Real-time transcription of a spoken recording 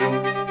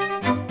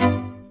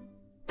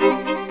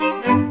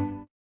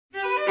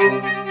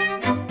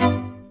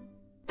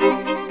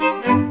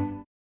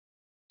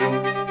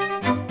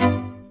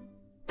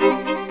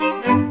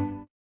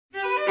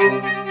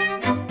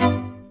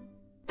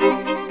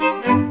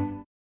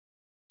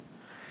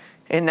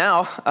And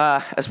now,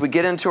 as we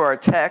get into our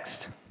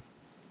text,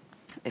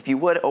 if you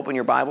would open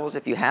your Bibles,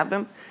 if you have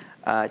them,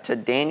 to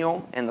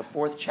Daniel in the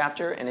 4th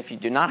chapter. And if you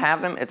do not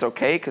have them, it's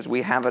okay because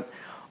we have it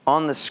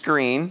on the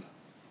screen.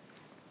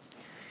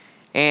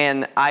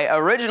 And I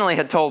originally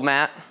had told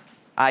Matt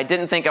I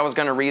didn't think I was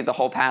going to read the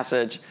whole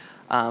passage.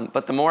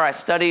 But the more I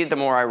studied, the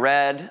more I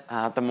read,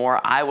 the more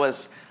I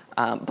was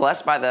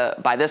blessed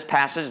by this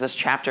passage, this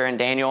chapter in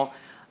Daniel.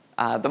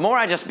 The more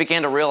I just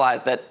began to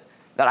realize that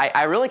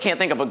I really can't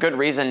think of a good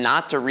reason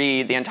not to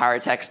read the entire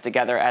text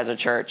together as a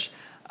church,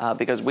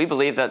 because we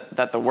believe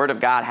that the Word of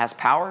God has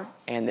power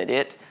and that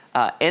it,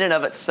 in and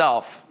of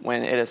itself,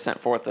 when it is sent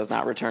forth, does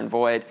not return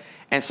void.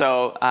 And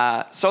so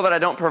that I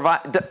don't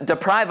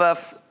deprive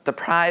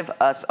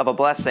us of a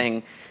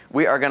blessing,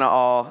 we are going to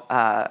all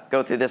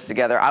go through this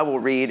together. I will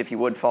read, if you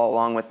would follow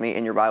along with me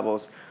in your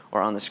Bibles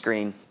or on the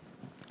screen.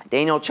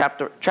 Daniel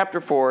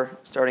chapter 4,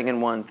 starting in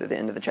 1 through the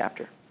end of the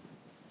chapter.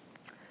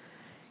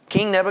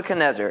 King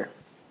Nebuchadnezzar,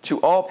 to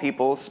all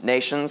peoples,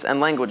 nations, and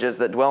languages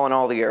that dwell on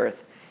all the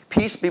earth,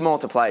 peace be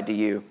multiplied to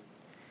you.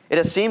 It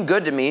has seemed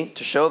good to me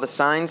to show the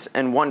signs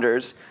and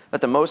wonders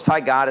that the Most High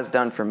God has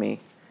done for me.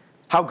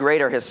 How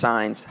great are his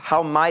signs,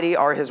 how mighty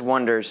are his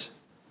wonders.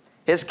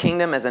 His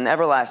kingdom is an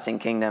everlasting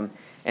kingdom,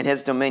 and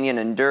his dominion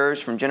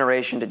endures from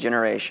generation to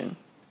generation.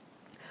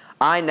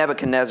 I,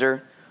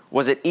 Nebuchadnezzar,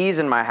 was at ease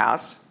in my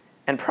house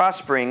and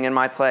prospering in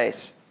my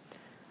place.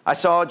 I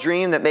saw a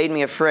dream that made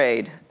me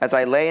afraid. As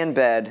I lay in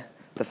bed,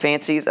 the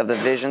fancies of the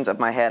visions of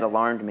my head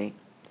alarmed me.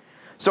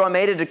 So I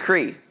made a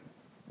decree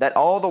that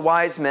all the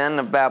wise men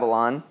of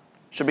Babylon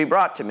should be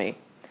brought to me,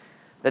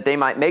 that they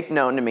might make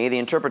known to me the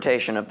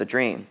interpretation of the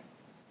dream.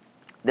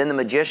 Then the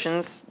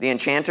magicians, the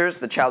enchanters,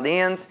 the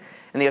Chaldeans,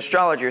 and the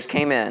astrologers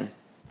came in,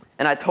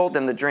 and I told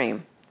them the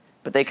dream,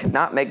 but they could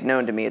not make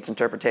known to me its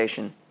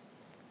interpretation.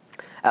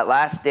 At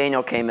last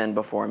Daniel came in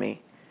before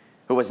me,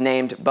 who was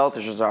named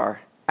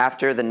Belteshazzar,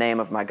 after the name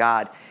of my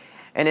God,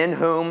 and in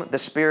whom the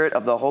spirit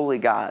of the holy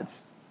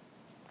gods.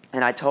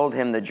 And I told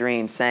him the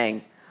dream,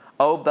 saying,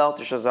 O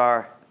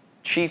Belteshazzar,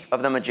 chief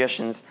of the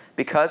magicians,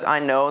 because I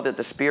know that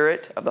the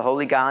spirit of the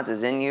holy gods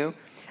is in you,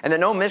 and that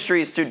no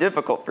mystery is too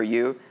difficult for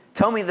you,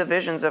 tell me the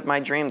visions of my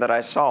dream that I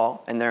saw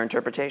and their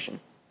interpretation.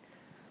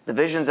 The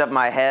visions of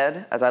my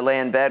head as I lay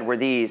in bed were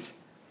these.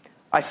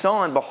 I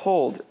saw and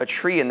behold a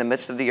tree in the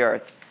midst of the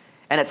earth,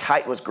 and its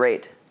height was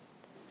great.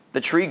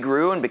 The tree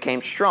grew and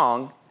became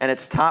strong, and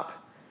its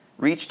top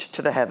reached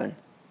to the heaven.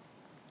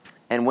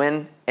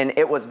 And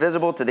it was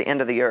visible to the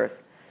end of the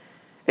earth.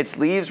 Its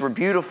leaves were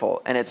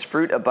beautiful, and its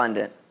fruit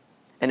abundant,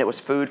 and it was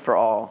food for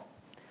all.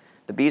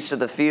 The beasts of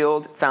the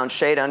field found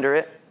shade under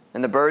it,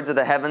 and the birds of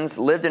the heavens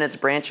lived in its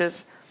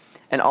branches,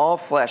 and all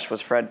flesh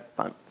was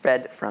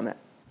fed from it.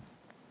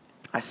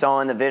 I saw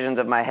in the visions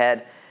of my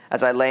head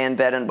as I lay in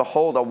bed, and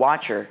behold, a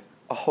watcher,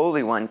 a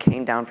holy one,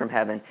 came down from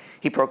heaven.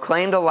 He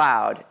proclaimed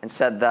aloud and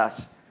said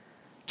thus,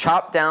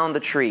 Chop down the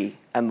tree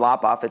and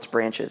lop off its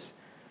branches.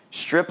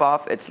 Strip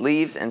off its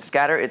leaves and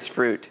scatter its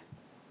fruit.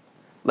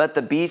 Let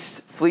the beasts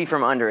flee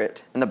from under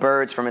it and the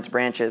birds from its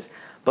branches,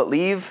 but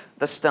leave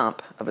the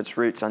stump of its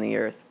roots on the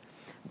earth,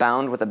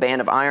 bound with a band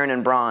of iron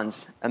and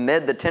bronze,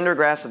 amid the tender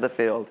grass of the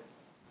field.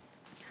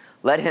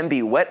 Let him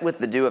be wet with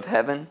the dew of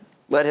heaven.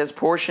 Let his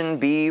portion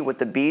be with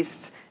the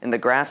beasts in the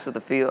grass of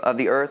the field of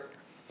the earth.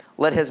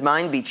 Let his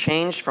mind be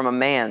changed from a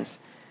man's,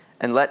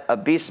 and let a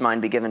beast's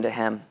mind be given to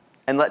him.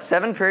 And let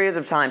 7 periods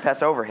of time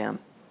pass over him.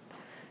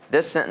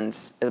 This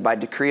sentence is by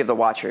decree of the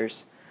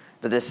watchers,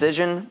 the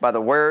decision by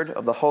the word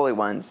of the holy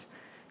ones,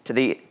 to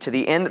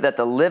the end that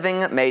the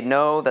living may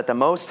know that the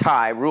Most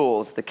High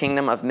rules the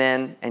kingdom of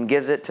men and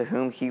gives it to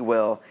whom he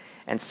will,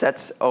 and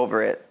sets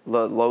over it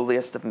the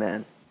lowliest of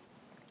men.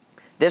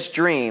 This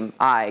dream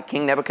I,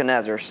 King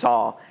Nebuchadnezzar,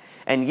 saw,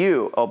 and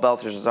you, O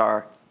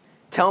Belteshazzar,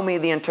 tell me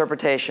the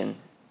interpretation,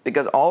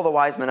 because all the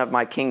wise men of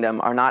my kingdom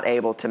are not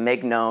able to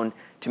make known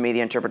to me the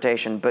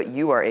interpretation, but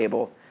you are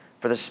able,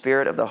 for the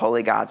spirit of the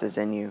holy gods is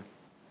in you.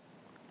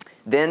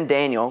 Then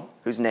Daniel,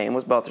 whose name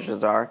was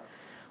Belteshazzar,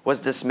 was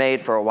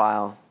dismayed for a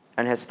while,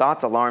 and his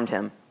thoughts alarmed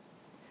him.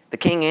 The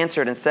king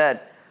answered and said,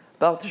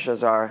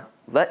 Belteshazzar,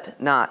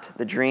 let not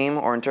the dream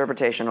or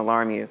interpretation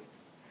alarm you.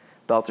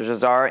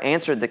 Belteshazzar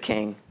answered the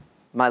king,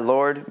 My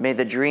lord, may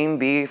the dream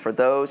be for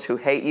those who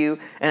hate you,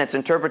 and its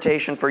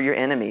interpretation for your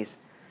enemies.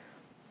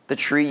 The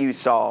tree you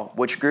saw,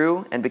 which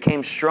grew and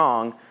became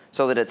strong,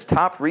 so that its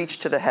top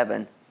reached to the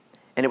heaven,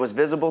 and it was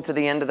visible to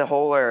the end of the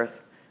whole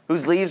earth,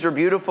 whose leaves were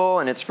beautiful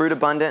and its fruit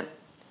abundant,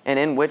 and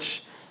in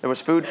which there was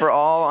food for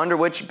all, under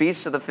which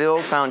beasts of the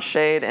field found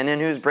shade, and in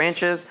whose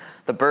branches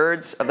the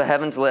birds of the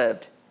heavens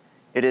lived.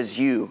 It is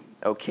you,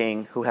 O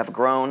king, who have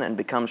grown and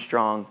become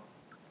strong.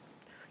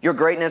 Your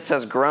greatness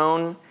has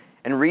grown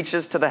and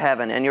reaches to the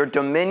heaven, and your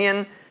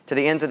dominion to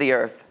the ends of the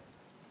earth.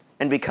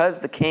 And because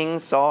the king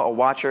saw a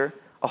watcher,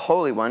 a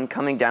holy one,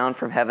 coming down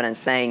from heaven and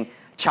saying,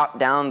 Chop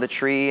down the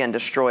tree and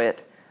destroy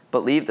it,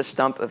 but leave the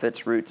stump of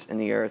its roots in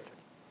the earth,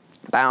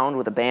 bound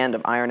with a band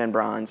of iron and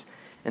bronze,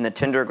 in the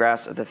tender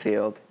grass of the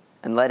field.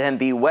 And let him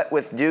be wet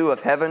with dew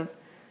of heaven,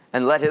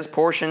 and let his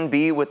portion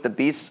be with the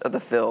beasts of the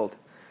field.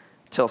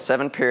 till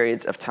 7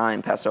 periods of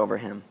time pass over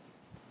him.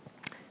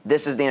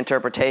 This is the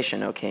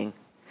interpretation, O king.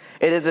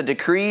 It is a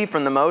decree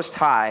from the Most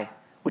High,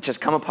 which has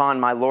come upon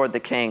my lord the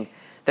king,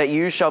 that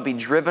you shall be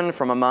driven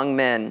from among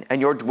men,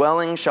 and your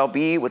dwelling shall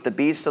be with the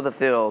beasts of the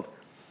field.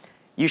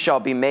 You shall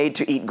be made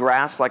to eat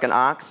grass like an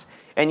ox,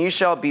 and you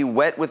shall be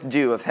wet with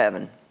dew of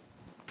heaven.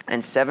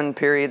 And 7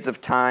 periods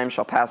of time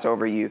shall pass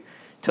over you,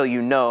 till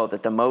you know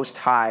that the Most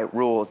High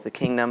rules the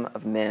kingdom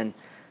of men,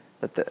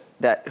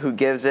 that who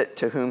gives it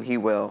to whom he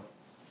will.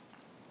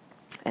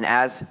 And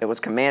as it was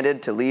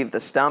commanded to leave the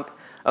stump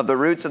of the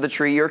roots of the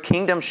tree, your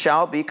kingdom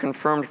shall be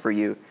confirmed for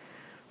you,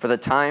 for the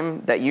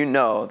time that you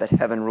know that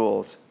heaven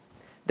rules.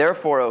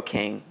 Therefore, O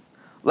king,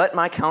 let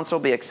my counsel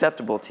be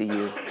acceptable to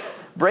you.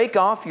 Break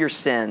off your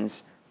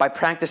sins by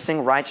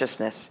practicing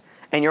righteousness,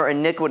 and your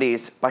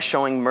iniquities by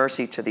showing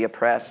mercy to the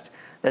oppressed,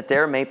 that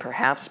there may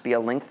perhaps be a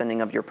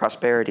lengthening of your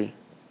prosperity.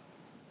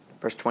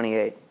 Verse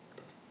 28.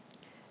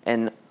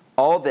 And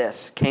all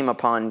this came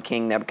upon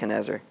King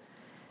Nebuchadnezzar.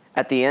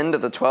 At the end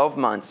of the 12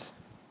 months,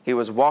 he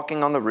was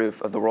walking on the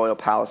roof of the royal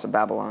palace of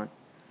Babylon.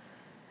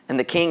 And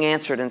the king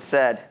answered and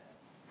said,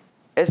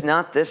 Is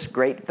not this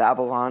great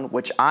Babylon,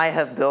 which I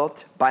have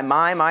built by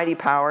my mighty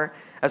power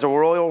as a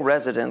royal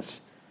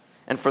residence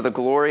and for the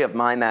glory of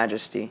my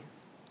majesty?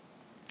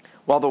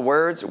 While the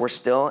words were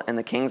still in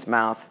the king's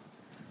mouth,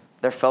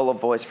 there fell a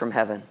voice from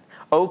heaven.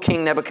 O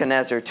King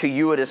Nebuchadnezzar, to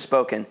you it is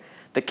spoken,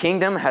 the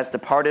kingdom has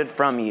departed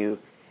from you,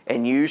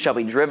 and you shall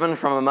be driven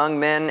from among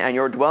men, and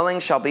your dwelling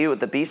shall be with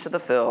the beasts of the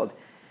field,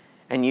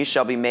 and you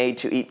shall be made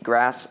to eat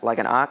grass like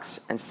an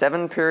ox, and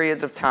 7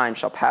 periods of time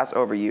shall pass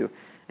over you,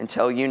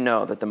 until you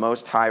know that the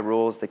Most High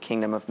rules the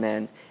kingdom of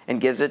men,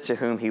 and gives it to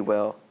whom he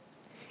will.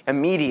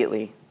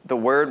 Immediately the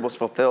word was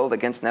fulfilled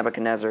against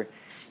Nebuchadnezzar.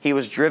 He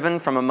was driven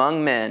from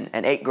among men,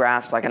 and ate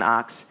grass like an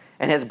ox,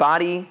 and his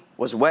body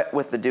was wet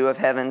with the dew of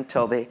heaven,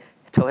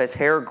 till his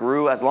hair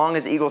grew as long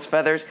as eagle's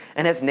feathers,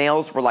 and his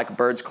nails were like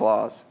birds'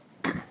 claws.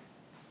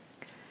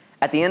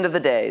 At the end of the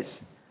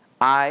days,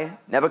 I,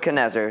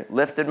 Nebuchadnezzar,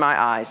 lifted my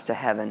eyes to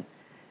heaven,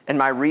 and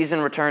my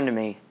reason returned to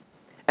me.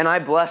 And I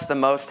blessed the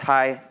Most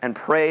High, and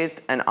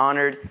praised and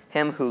honored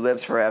him who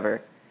lives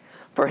forever.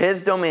 For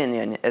his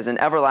dominion is an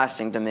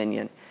everlasting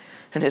dominion,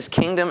 and his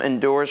kingdom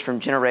endures from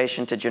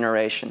generation to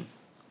generation.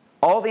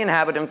 All the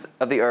inhabitants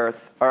of the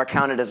earth are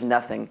accounted as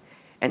nothing,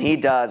 and he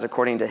does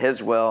according to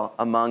his will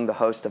among the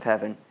host of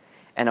heaven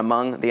and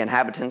among the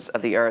inhabitants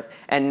of the earth.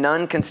 And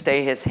none can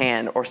stay his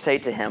hand or say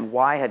to him,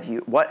 what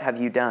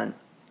have you done?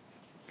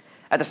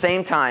 At the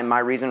same time, my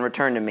reason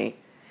returned to me,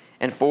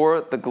 and for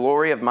the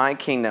glory of my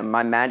kingdom,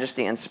 my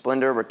majesty and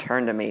splendor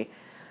returned to me.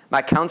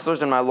 My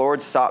counselors and my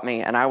lords sought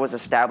me, and I was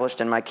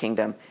established in my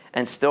kingdom,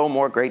 and still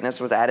more greatness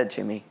was added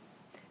to me.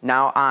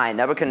 Now I,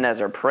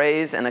 Nebuchadnezzar,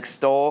 praise and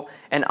extol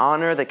and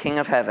honor the King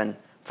of heaven,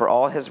 for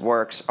all his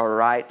works are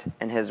right,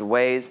 and his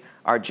ways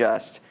are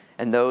just,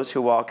 and those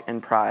who walk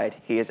in pride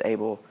he is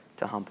able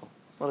to humble.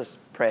 Let us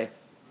pray.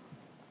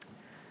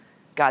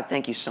 God,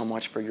 thank you so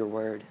much for your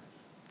word.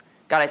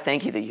 God, I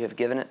thank you that you have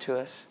given it to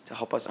us to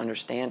help us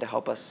understand, to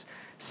help us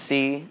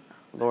see,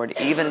 Lord,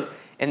 even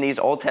in these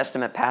Old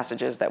Testament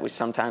passages that we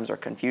sometimes are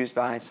confused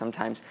by,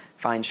 sometimes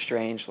find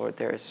strange, Lord,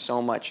 there is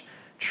so much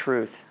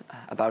truth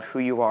about who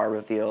you are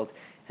revealed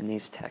in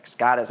these texts.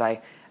 God, as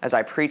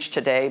I preach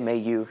today, may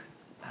you,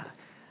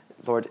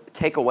 Lord,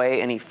 take away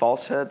any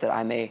falsehood that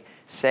I may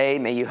say.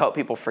 May you help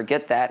people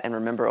forget that and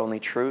remember only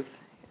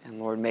truth. And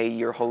Lord, may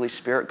your Holy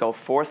Spirit go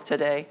forth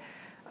today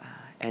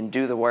and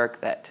do the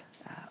work that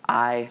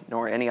I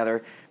nor any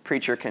other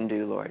preacher can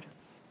do, Lord.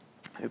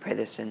 We pray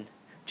this in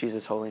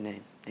Jesus' holy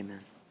name. Amen.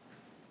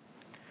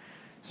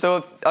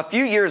 So a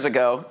few years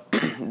ago,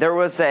 there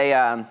was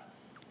a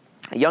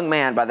young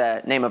man by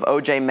the name of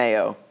O.J.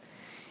 Mayo.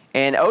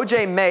 And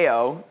O.J.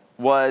 Mayo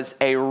was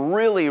a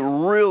really,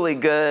 really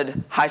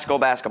good high school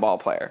basketball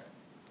player.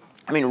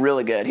 I mean,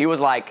 really good. He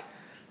was like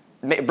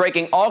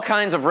breaking all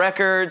kinds of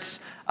records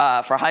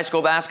for high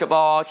school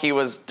basketball. He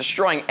was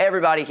destroying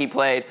everybody he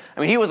played. I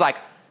mean, he was like,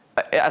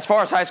 as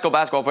far as high school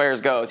basketball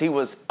players goes, he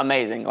was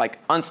amazing, like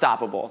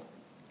unstoppable.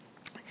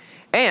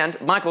 And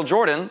Michael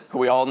Jordan, who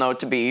we all know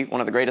to be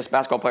one of the greatest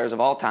basketball players of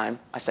all time,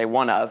 I say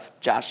one of,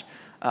 Josh,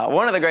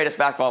 one of the greatest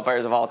basketball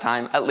players of all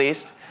time, at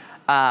least,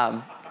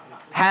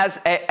 has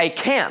a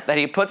camp that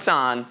he puts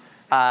on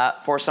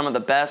for some of the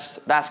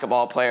best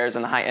basketball players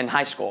in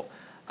high school.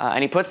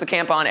 And he puts the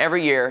camp on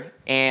every year,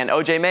 and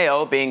O.J.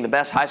 Mayo, being the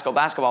best high school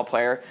basketball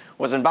player,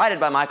 was invited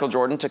by Michael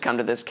Jordan to come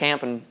to this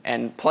camp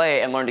and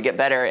play and learn to get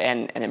better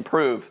and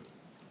improve.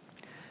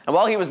 And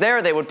while he was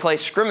there, they would play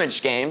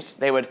scrimmage games.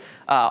 They would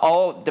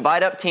all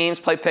divide up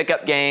teams, play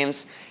pickup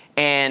games,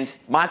 and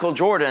Michael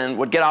Jordan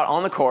would get out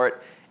on the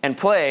court and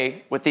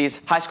play with these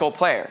high school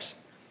players.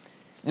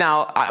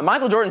 Now,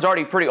 Michael Jordan's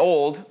already pretty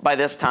old by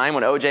this time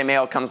when O.J.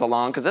 Mayo comes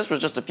along, because this was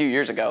just a few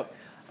years ago.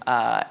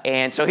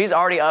 And so he's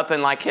already up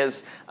in like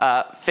his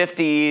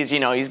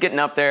 50s, he's getting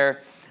up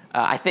there,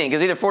 I think. It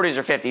was either 40s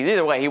or 50s.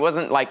 Either way, he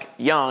wasn't like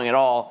young at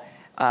all.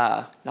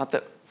 Not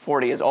that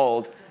 40 is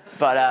old,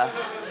 but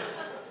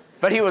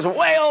But he was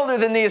way older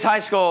than these high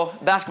school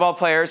basketball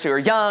players who are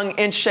young,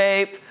 in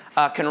shape,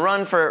 can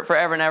run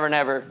forever and ever and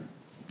ever.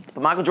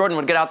 But Michael Jordan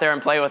would get out there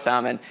and play with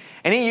them, and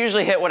he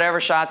usually hit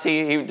whatever shots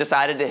he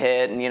decided to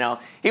hit, and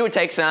he would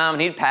take some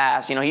and he'd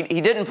pass.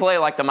 He didn't play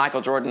like the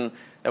Michael Jordan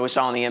that we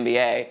saw in the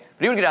NBA,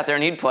 but he would get out there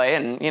and he'd play,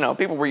 and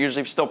people were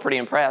usually still pretty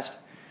impressed.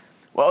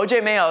 Well,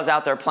 O.J. Mayo is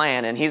out there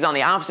playing, and he's on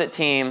the opposite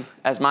team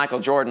as Michael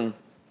Jordan,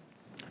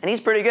 and he's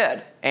pretty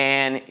good,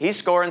 and he's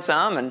scoring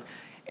some,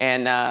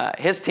 and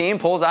his team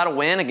pulls out a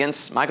win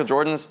against Michael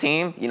Jordan's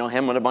team.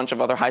 Him with a bunch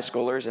of other high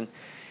schoolers,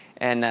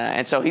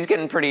 and so he's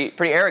getting pretty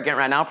arrogant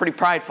right now, pretty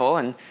prideful,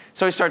 and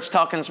so he starts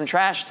talking some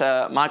trash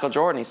to Michael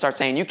Jordan. He starts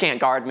saying, "You can't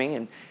guard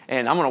me,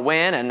 and I'm going to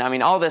win,"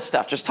 and all this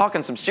stuff, just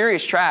talking some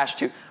serious trash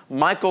to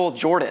Michael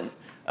Jordan,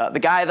 the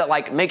guy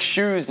that makes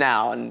shoes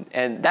now,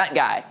 and that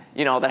guy,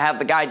 that have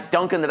the guy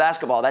dunking the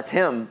basketball. That's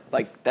him,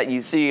 that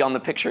you see on the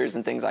pictures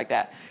and things like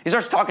that. He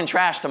starts talking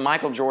trash to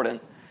Michael Jordan,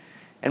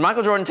 and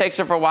Michael Jordan takes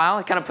it for a while.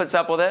 He kind of puts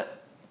up with it,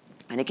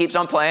 and he keeps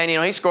on playing.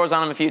 He scores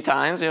on him a few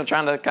times,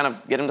 trying to kind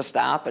of get him to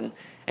stop, and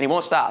he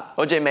won't stop.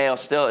 O.J. Mayo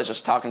still is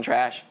just talking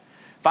trash.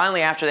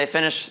 Finally, after they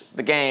finish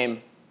the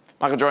game,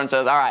 Michael Jordan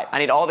says, "All right, I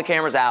need all the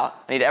cameras out.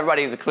 I need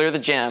everybody to clear the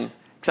gym,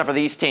 except for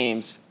these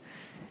teams."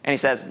 And he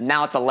says,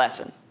 "Now it's a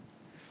lesson."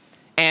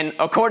 And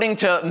according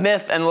to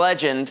myth and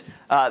legend,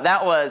 at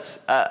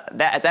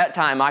that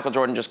time, Michael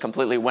Jordan just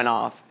completely went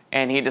off.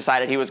 And he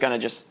decided he was going to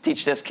just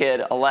teach this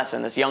kid a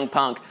lesson, this young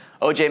punk,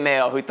 O.J.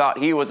 Mayo, who thought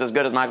he was as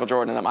good as Michael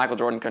Jordan, that Michael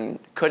Jordan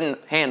couldn't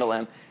handle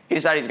him. He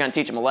decided he's going to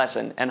teach him a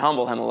lesson and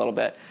humble him a little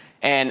bit.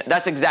 And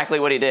that's exactly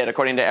what he did,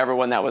 according to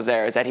everyone that was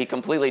there, is that he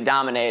completely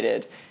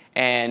dominated.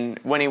 And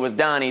when he was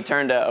done, he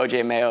turned to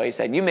O.J. Mayo. He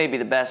said, "You may be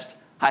the best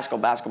high school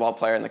basketball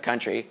player in the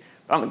country,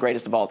 but I'm the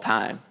greatest of all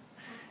time."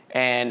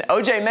 And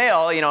O.J.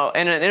 Mayo,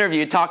 in an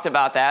interview, talked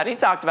about that. He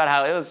talked about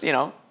how it was,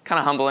 kind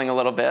of humbling a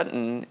little bit,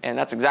 and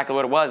that's exactly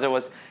what it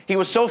was. He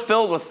was so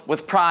filled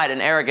with pride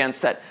and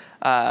arrogance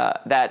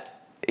that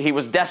he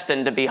was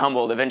destined to be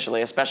humbled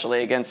eventually,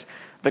 especially against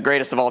the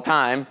greatest of all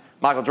time,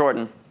 Michael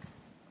Jordan.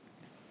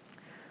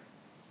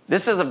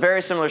 This is a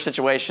very similar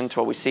situation to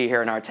what we see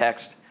here in our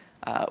text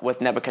with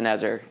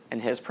Nebuchadnezzar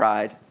and his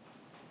pride.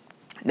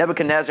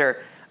 Nebuchadnezzar,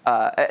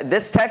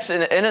 this text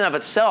in and of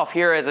itself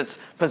here as it's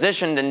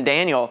positioned in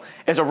Daniel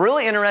is a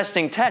really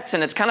interesting text,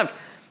 and it's kind of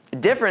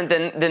different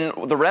than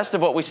the rest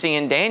of what we see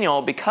in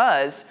Daniel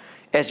because,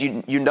 as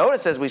you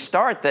notice as we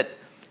start, that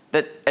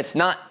it's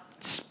not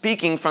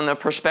speaking from the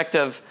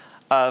perspective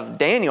of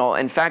Daniel.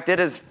 In fact, it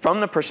is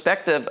from the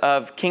perspective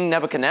of King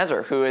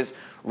Nebuchadnezzar, who is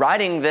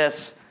writing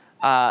this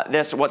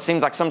what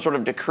seems like some sort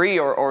of decree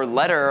or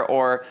letter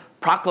or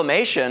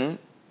proclamation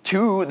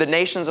to the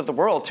nations of the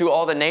world, to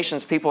all the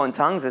nations, people, and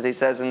tongues, as he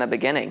says in the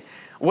beginning.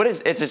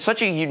 It's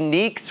such a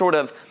unique sort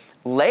of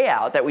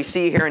layout that we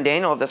see here in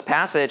Daniel of this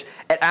passage.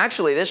 And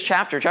actually, this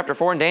chapter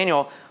 4 in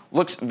Daniel,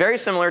 looks very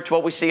similar to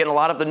what we see in a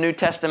lot of the New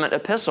Testament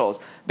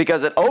epistles,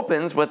 because it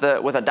opens with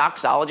a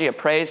doxology, a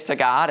praise to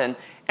God, and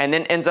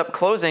then ends up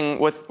closing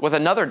with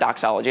another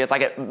doxology. It's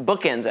like it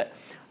bookends it.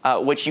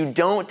 Which you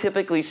don't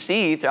typically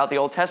see throughout the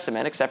Old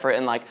Testament, except for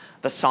in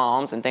the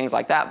Psalms and things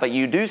like that. But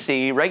you do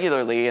see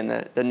regularly in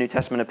the New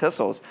Testament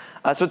epistles.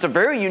 So it's a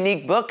very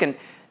unique book, and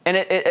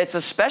it's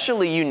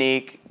especially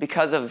unique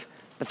because of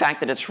the fact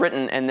that it's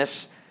written in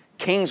this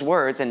king's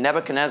words and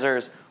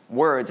Nebuchadnezzar's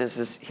words.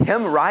 It's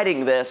him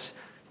writing this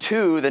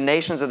to the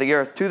nations of the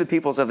earth, to the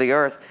peoples of the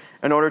earth,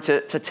 in order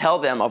to tell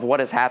them of what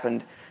has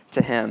happened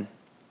to him.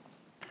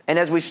 And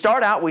as we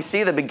start out, we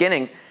see the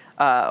beginning.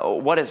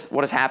 What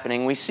is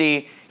happening? We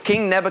see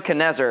King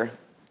Nebuchadnezzar,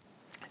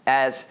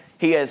 as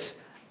he is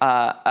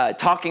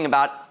talking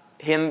about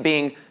him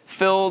being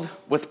filled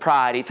with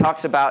pride. He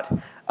talks about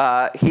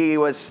he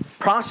was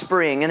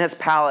prospering in his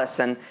palace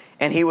and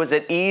he was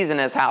at ease in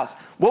his house.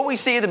 What we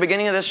see at the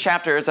beginning of this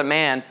chapter is a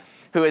man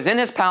who is in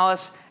his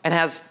palace and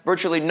has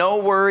virtually no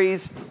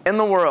worries in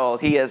the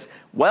world. He has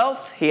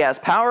wealth, he has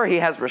power, he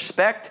has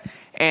respect,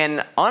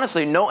 and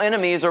honestly, no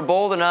enemies are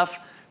bold enough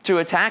to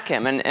attack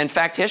him. And in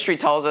fact, history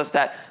tells us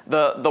that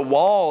the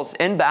walls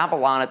in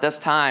Babylon at this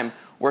time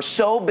were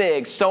so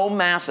big, so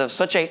massive,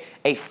 such a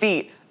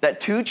feat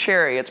that 2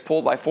 chariots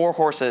pulled by 4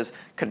 horses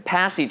could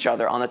pass each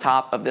other on the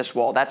top of this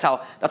wall. That's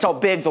how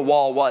big the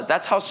wall was.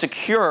 That's how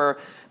secure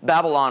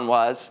Babylon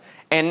was.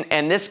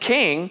 And this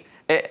king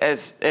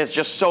is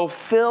just so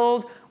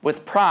filled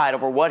with pride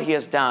over what he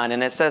has done.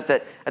 And it says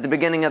that at the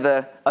beginning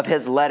of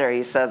his letter,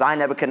 he says, "I,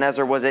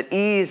 Nebuchadnezzar, was at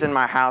ease in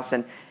my house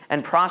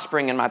and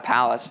prospering in my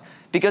palace,"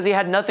 because he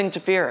had nothing to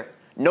fear.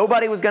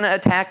 Nobody was going to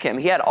attack him.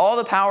 He had all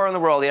the power in the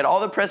world. He had all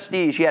the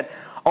prestige. He had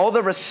all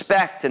the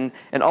respect and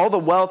all the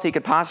wealth he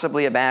could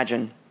possibly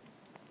imagine.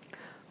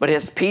 But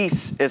his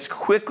peace is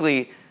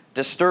quickly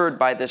disturbed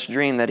by this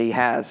dream that he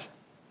has.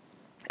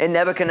 In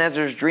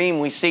Nebuchadnezzar's dream,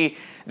 we see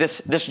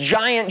this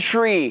giant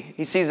tree.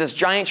 He sees this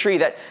giant tree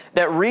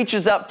that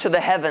reaches up to the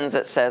heavens,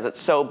 it says. It's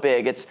so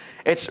big.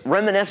 It's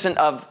reminiscent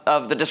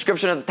of the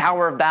description of the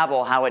Tower of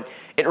Babel, how it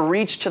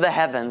reached to the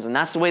heavens. And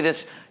that's the way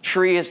this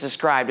tree is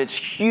described. It's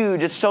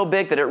huge. It's so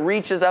big that it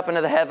reaches up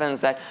into the heavens,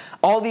 that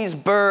all these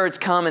birds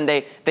come and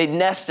they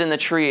nest in the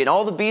tree. And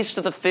all the beasts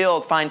of the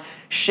field find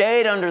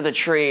shade under the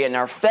tree and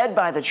are fed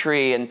by the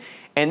tree.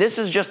 And this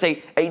is just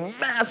a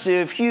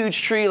massive,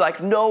 huge tree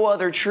like no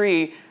other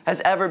tree has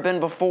ever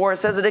been before. It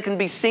says that it can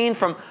be seen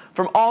from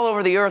all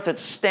over the earth. It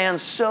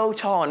stands so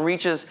tall and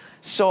reaches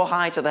so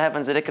high to the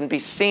heavens that it can be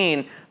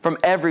seen from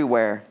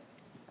everywhere.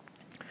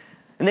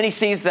 And then he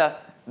sees the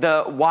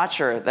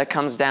watcher that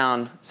comes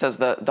down, says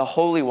the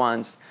holy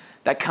ones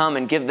that come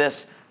and give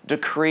this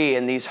decree.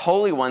 And these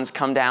holy ones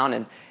come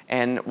down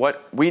and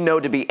what we know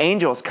to be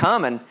angels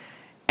come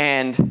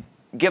and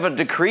give a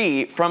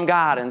decree from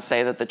God and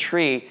say that the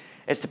tree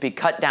is to be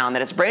cut down,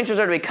 that its branches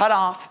are to be cut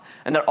off,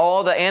 and that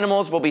all the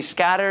animals will be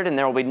scattered, and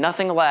there will be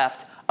nothing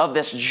left of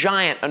this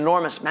giant,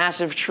 enormous,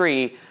 massive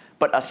tree,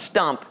 but a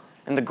stump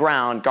in the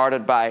ground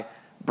guarded by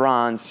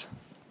bronze.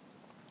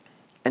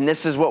 And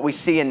this is what we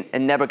see in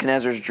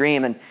Nebuchadnezzar's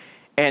dream.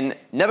 And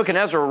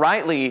Nebuchadnezzar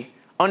rightly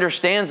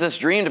understands this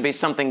dream to be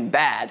something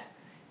bad,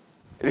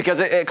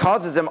 because it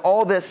causes him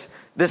all this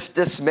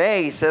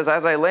dismay. He says,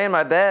 as I lay in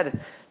my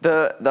bed,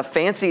 the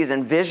fancies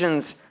and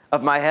visions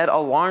of my head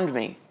alarmed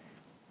me.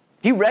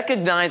 He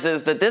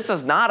recognizes that this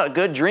is not a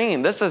good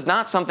dream. This is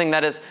not something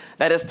that is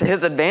to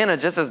his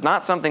advantage. This is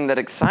not something that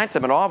excites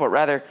him at all, but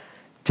rather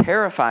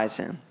terrifies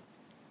him.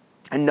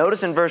 And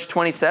notice in verse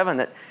 27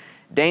 that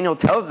Daniel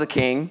tells the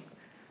king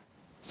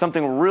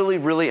something really,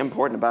 really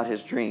important about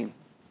his dream.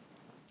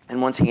 And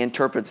once he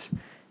interprets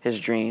his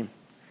dream,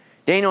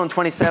 Daniel in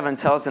 27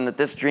 tells him that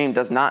this dream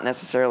does not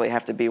necessarily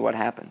have to be what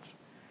happens.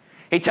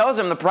 He tells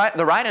him the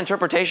right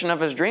interpretation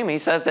of his dream. He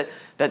says that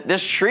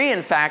this tree,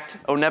 in fact,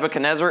 O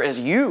Nebuchadnezzar, is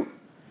you.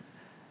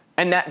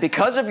 And that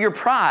because of your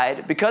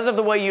pride, because of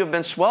the way you have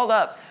been swelled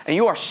up, and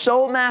you are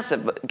so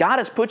massive, God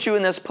has put you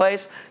in this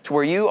place to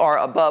where you are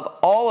above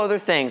all other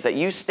things, that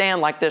you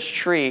stand like this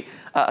tree,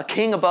 a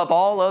king above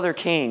all other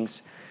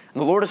kings. And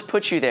the Lord has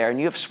put you there, and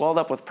you have swelled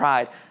up with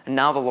pride, and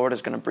now the Lord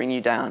is going to bring you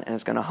down and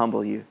is going to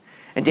humble you.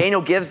 And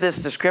Daniel gives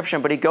this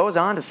description, but he goes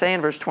on to say in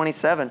verse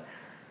 27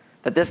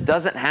 that this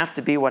doesn't have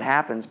to be what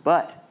happens,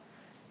 but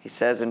he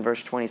says in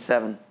verse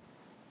 27,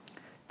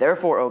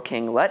 therefore, O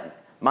king,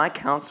 let my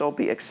counsel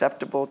be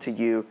acceptable to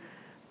you.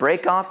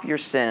 Break off your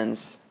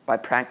sins by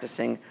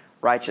practicing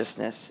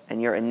righteousness, and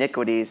your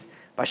iniquities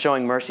by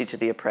showing mercy to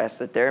the oppressed,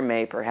 that there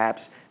may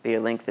perhaps be a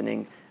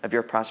lengthening of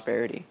your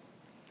prosperity.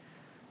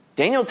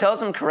 Daniel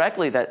tells him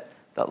correctly that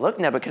look,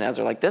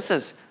 Nebuchadnezzar, like this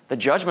is the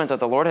judgment that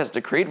the Lord has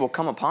decreed will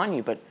come upon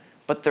you, but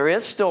there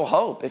is still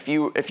hope. If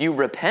you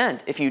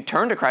repent, if you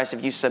turn to Christ,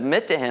 if you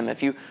submit to Him,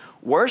 if you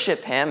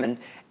worship Him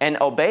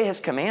and obey His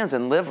commands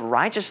and live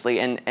righteously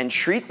and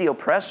treat the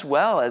oppressed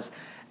well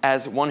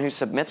as one who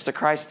submits to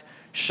Christ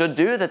should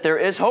do, that there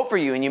is hope for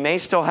you and you may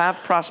still have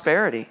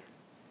prosperity.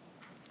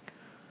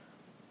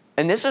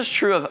 And this is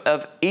true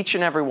of each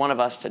and every one of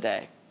us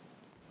today.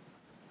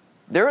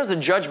 There is a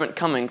judgment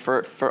coming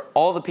for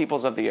all the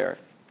peoples of the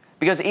earth.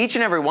 Because each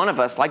and every one of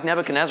us, like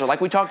Nebuchadnezzar,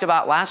 like we talked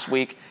about last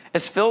week,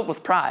 is filled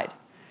with pride.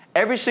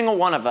 Every single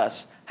one of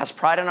us has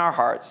pride in our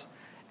hearts,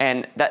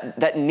 and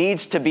that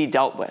needs to be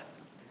dealt with.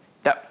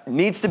 That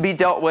needs to be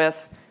dealt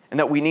with, and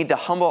that we need to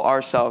humble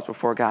ourselves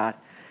before God.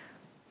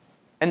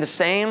 And the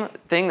same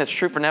thing that's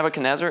true for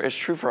Nebuchadnezzar is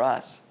true for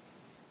us.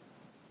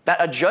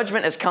 That a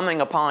judgment is coming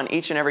upon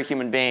each and every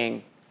human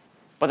being,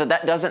 but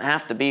that doesn't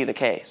have to be the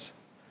case.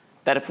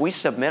 That if we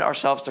submit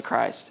ourselves to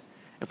Christ,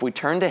 if we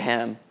turn to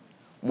Him,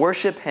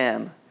 worship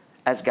Him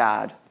as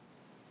God,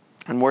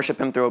 and worship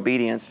Him through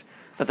obedience,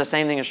 that the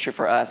same thing is true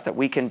for us, that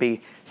we can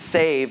be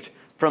saved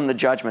from the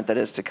judgment that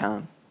is to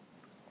come.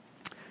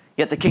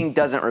 Yet the king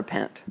doesn't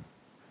repent.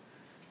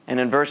 And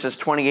in verses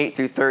 28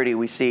 through 30,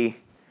 we see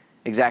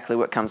exactly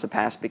what comes to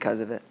pass because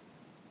of it.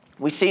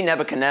 We see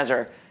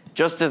Nebuchadnezzar,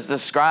 just as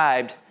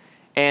described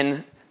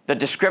in the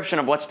description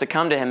of what's to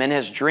come to him in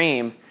his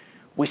dream,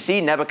 we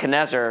see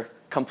Nebuchadnezzar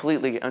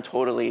completely and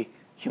totally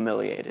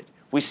humiliated.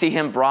 We see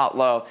him brought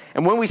low.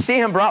 And when we see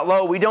him brought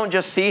low, we don't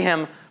just see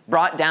him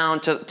brought down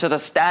to the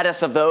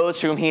status of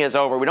those whom he is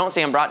over. We don't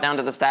see him brought down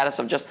to the status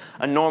of just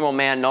a normal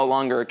man, no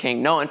longer a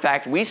king. No, in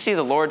fact, we see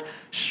the Lord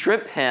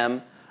strip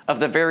him of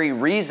the very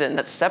reason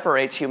that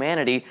separates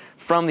humanity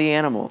from the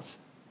animals.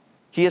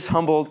 He is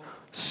humbled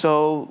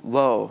so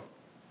low.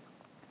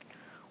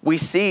 We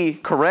see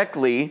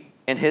correctly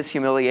in his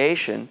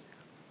humiliation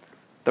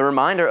the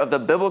reminder of the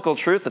biblical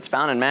truth that's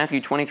found in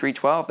Matthew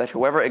 23:12, that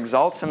whoever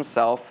exalts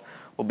himself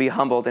will be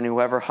humbled, and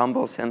whoever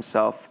humbles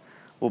himself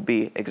will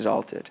be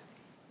exalted.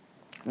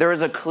 There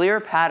is a clear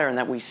pattern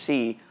that we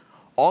see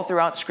all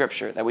throughout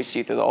Scripture, that we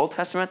see through the Old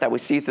Testament, that we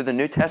see through the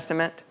New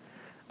Testament,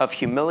 of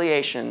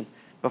humiliation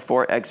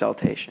before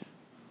exaltation.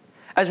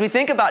 As we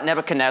think about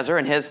Nebuchadnezzar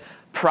and his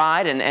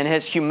pride and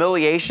his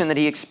humiliation that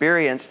he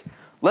experienced,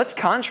 let's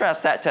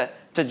contrast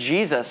that to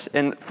Jesus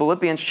in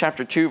Philippians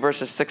chapter 2,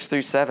 verses 6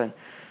 through 7.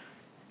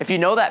 If you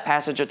know that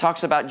passage, it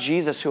talks about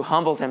Jesus who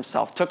humbled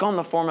himself, took on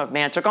the form of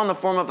man, took on the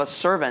form of a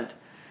servant,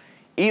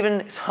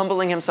 even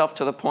humbling himself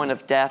to the point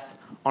of death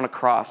on a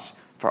cross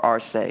for our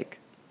sake.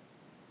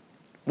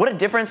 What a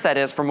difference that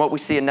is from what we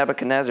see in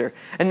Nebuchadnezzar.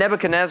 In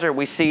Nebuchadnezzar,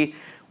 we see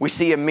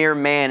a mere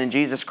man. In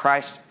Jesus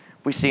Christ,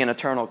 we see an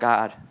eternal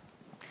God.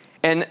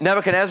 In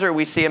Nebuchadnezzar,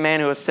 we see a man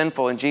who is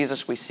sinful. In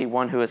Jesus, we see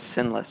one who is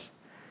sinless.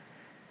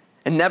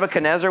 In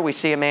Nebuchadnezzar, we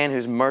see a man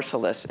who's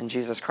merciless. In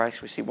Jesus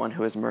Christ, we see one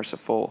who is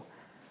merciful.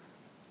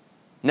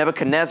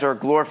 Nebuchadnezzar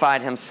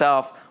glorified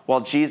himself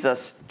while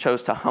Jesus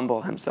chose to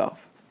humble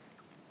himself.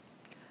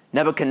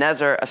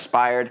 Nebuchadnezzar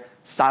aspired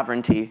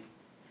sovereignty,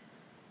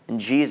 and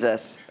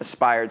Jesus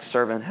aspired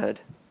servanthood.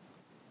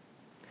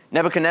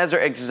 Nebuchadnezzar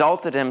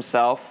exalted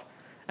himself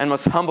and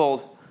was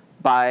humbled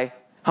by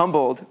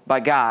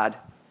God.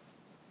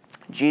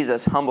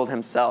 Jesus humbled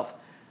himself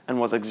and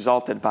was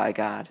exalted by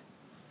God.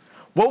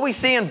 What we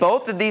see in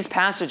both of these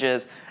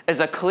passages is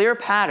a clear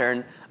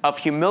pattern of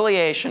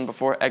humiliation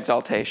before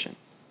exaltation.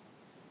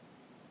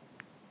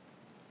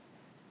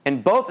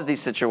 In both of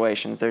these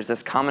situations, there's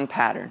this common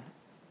pattern.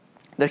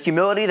 The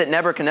humility that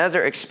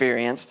Nebuchadnezzar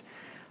experienced,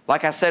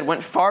 like I said,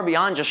 went far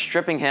beyond just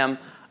stripping him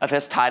of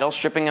his title,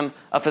 stripping him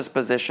of his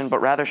position,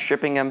 but rather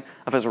stripping him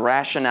of his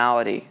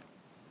rationality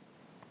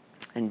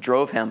and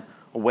drove him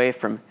away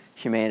from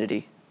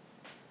humanity.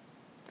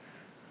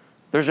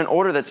 There's an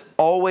order that's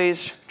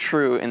always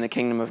true in the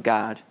kingdom of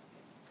God,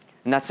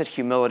 and that's that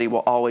humility will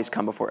always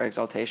come before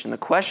exaltation. The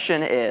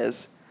question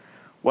is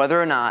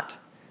whether or not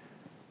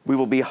we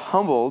will be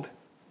humbled,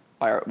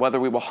 or whether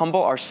we will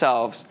humble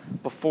ourselves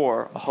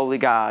before a holy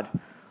God,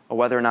 or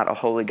whether or not a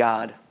holy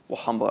God will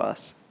humble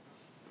us.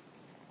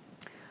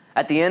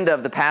 At the end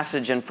of the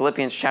passage in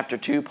Philippians chapter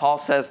 2, Paul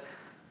says,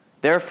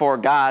 "Therefore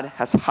God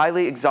has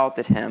highly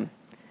exalted him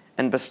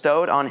and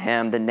bestowed on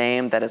him the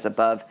name that is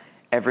above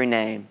every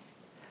name,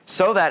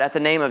 so that at the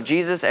name of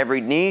Jesus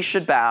every knee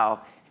should bow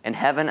in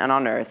heaven and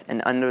on earth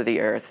and under the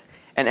earth,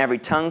 and every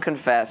tongue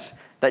confess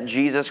that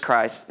Jesus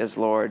Christ is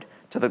Lord,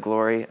 to the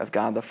glory of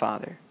God the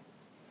Father."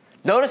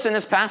 Notice in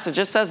this passage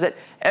it says that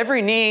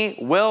every knee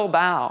will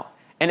bow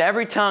and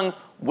every tongue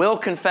will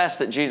confess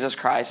that Jesus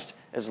Christ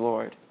is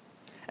Lord.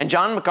 And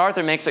John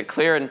MacArthur makes it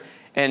clear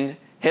in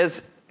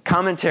his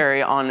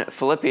commentary on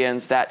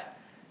Philippians that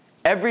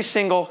every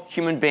single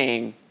human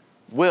being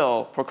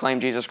will proclaim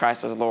Jesus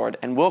Christ as Lord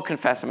and will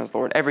confess him as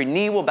Lord. Every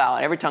knee will bow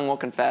and every tongue will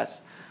confess.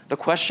 The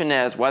question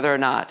is whether or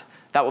not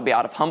that will be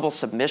out of humble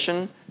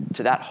submission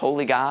to that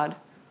holy God,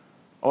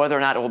 or whether or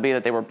not it will be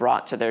that they were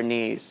brought to their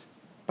knees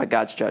by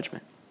God's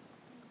judgment.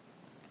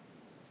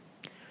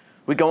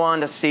 We go on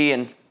to see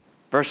in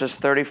verses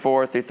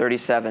 34 through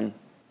 37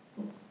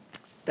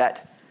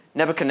 that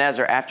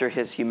Nebuchadnezzar, after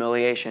his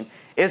humiliation,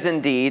 is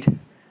indeed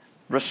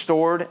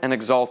restored and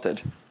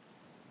exalted.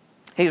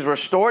 He's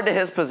restored to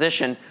his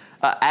position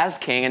as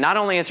king, and not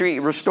only is he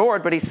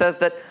restored, but he says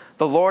that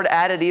the Lord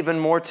added even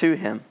more to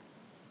him.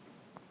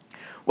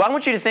 Well, I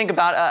want you to think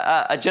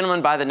about a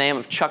gentleman by the name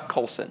of Chuck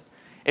Colson.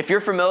 If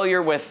you're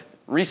familiar with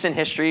recent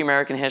history,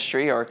 American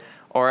history, or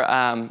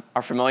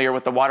are familiar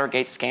with the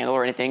Watergate scandal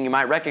or anything, you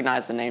might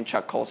recognize the name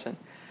Chuck Colson.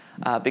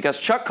 Because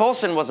Chuck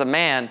Colson was a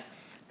man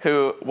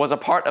who was a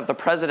part of the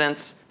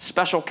president's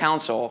special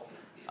counsel,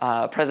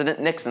 President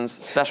Nixon's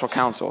special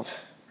counsel.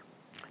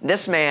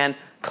 This man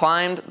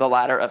climbed the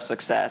ladder of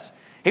success.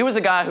 He was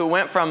a guy who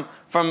went from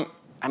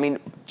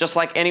just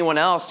like anyone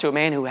else, to a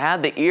man who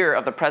had the ear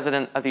of the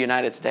President of the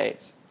United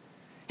States.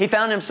 He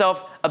found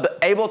himself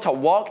able to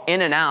walk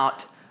in and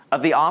out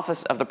of the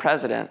office of the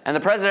president, and the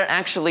president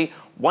actually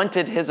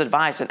wanted his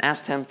advice and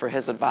asked him for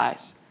his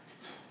advice.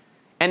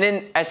 And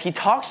then as he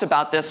talks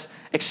about this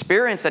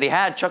experience that he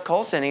had, Chuck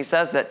Colson, he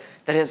says that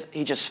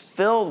he just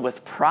filled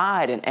with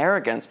pride and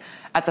arrogance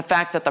at the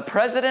fact that the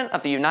President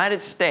of the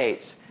United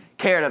States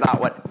cared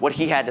about what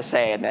he had to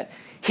say, and that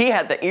he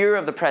had the ear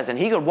of the president.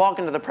 He could walk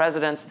into the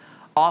president's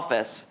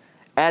office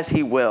as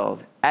he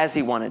willed, as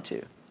he wanted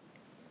to.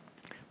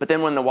 But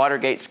then when the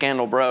Watergate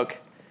scandal broke,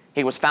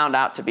 he was found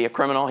out to be a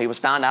criminal. He was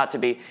found out to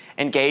be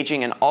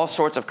engaging in all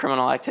sorts of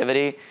criminal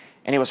activity,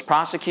 and he was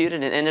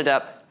prosecuted and ended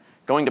up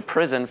going to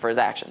prison for his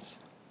actions.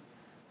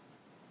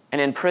 And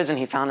in prison,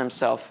 he found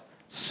himself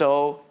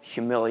so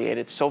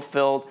humiliated, so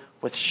filled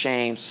with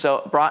shame,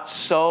 so brought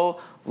so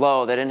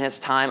low that in his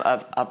time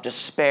of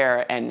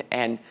despair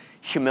and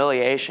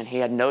humiliation, he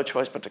had no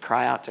choice but to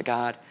cry out to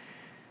God.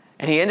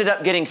 And he ended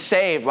up getting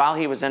saved while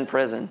he was in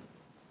prison.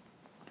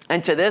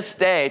 And to this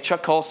day,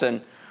 Chuck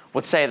Colson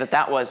would say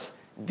that was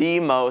the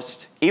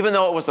most, even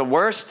though it was the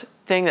worst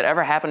thing that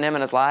ever happened to him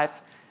in his life,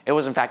 it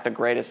was in fact the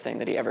greatest thing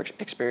that he ever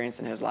experienced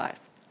in his life.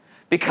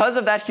 Because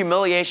of that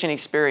humiliation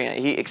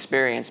he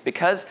experienced,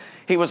 because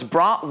he was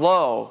brought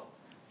low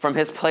from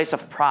his place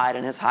of pride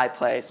and his high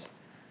place,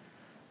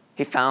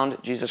 he found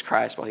Jesus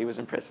Christ while he was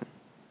in prison.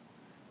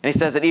 And he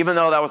says that even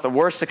though that was the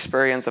worst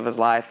experience of his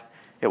life,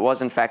 it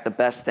was in fact the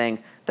best thing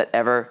that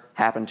ever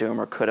happened to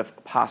him or could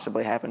have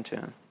possibly happened to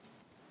him.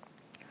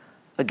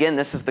 Again,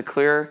 this is the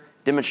clear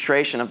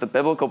demonstration of the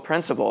biblical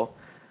principle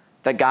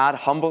that God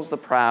humbles the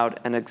proud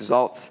and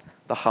exalts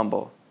the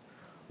humble.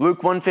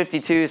 Luke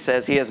 152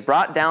 says, he has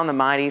brought down the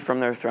mighty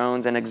from their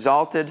thrones and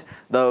exalted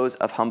those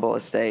of humble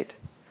estate.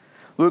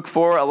 Luke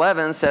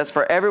 4:11 says,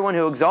 for everyone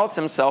who exalts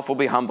himself will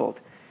be humbled,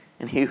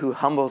 and he who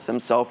humbles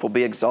himself will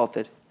be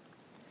exalted.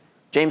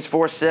 James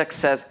 4:6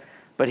 says,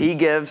 but he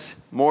gives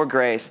more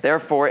grace.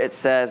 Therefore it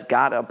says,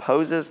 God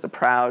opposes the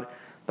proud,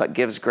 but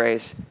gives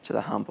grace to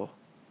the humble.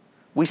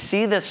 We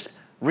see this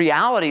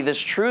reality, this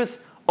truth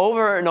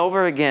over and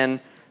over again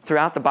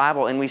throughout the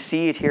Bible, and we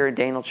see it here in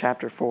Daniel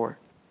chapter 4.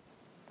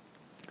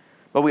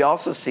 But we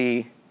also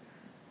see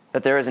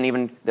that there is an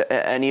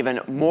even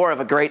more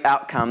of a great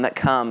outcome that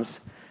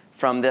comes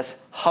from this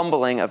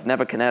humbling of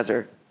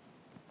Nebuchadnezzar,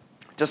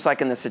 just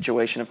like in the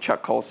situation of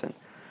Chuck Colson.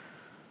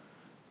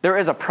 There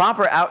is a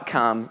proper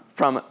outcome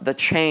from the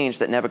change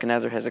that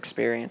Nebuchadnezzar has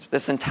experienced.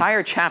 This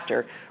entire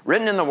chapter,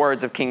 written in the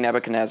words of King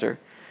Nebuchadnezzar,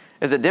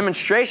 is a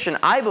demonstration,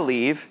 I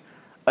believe,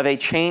 of a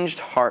changed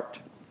heart.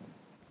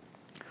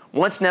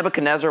 Once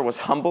Nebuchadnezzar was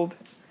humbled,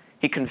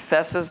 he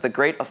confesses the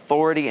great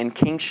authority and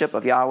kingship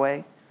of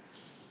Yahweh.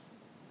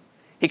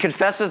 He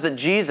confesses that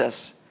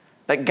Jesus,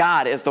 that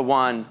God is the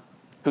one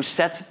who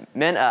sets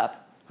men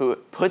up, who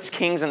puts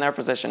kings in their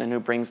position and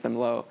who brings them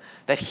low.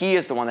 That he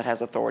is the one that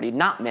has authority,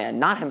 not man,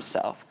 not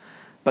himself,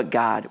 but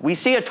God. We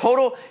see a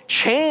total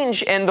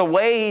change in the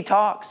way he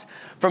talks.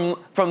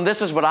 From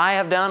this is what I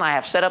have done, I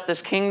have set up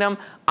this kingdom,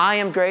 I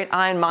am great,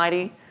 I am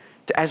mighty,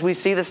 to, as we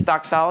see this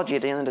doxology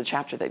at the end of the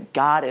chapter, that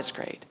God is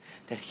great,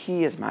 that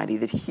he is mighty,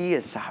 that he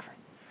is sovereign.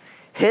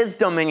 His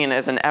dominion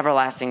is an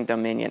everlasting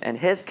dominion, and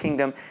his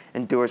kingdom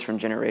endures from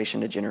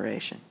generation to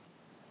generation.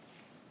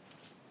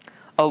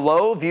 A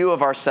low view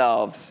of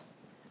ourselves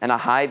and a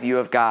high view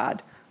of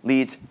God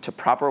leads to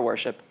proper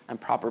worship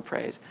and proper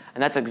praise.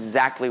 And that's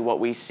exactly what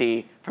we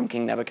see from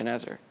King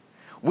Nebuchadnezzar.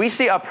 We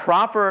see a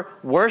proper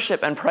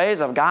worship and praise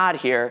of God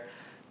here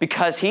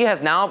because he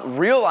has now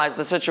realized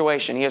the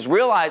situation. He has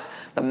realized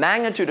the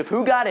magnitude of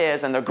who God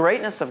is and the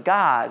greatness of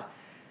God.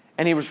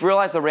 And he has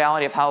realized the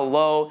reality of how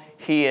low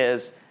he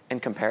is in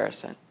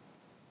comparison.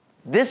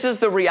 This is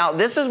the reality.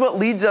 This is what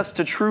leads us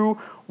to true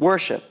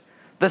worship.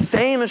 The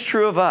same is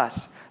true of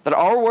us, that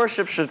our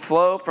worship should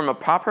flow from a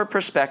proper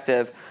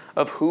perspective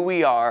of who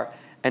we are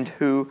and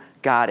who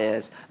God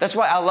is. That's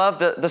why I love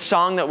the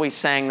song that we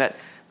sang that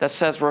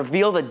says,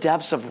 reveal the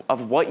depths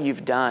of what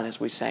you've done, as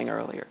we sang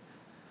earlier.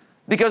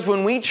 Because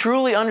when we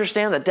truly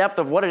understand the depth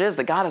of what it is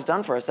that God has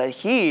done for us, that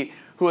he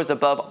who is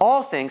above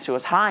all things, who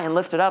is high and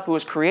lifted up, who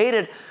has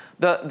created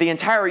the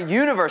entire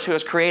universe, who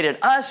has created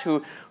us,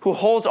 who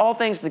holds all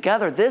things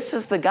together. This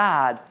is the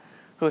God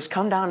who has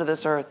come down to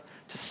this earth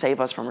to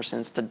save us from our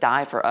sins, to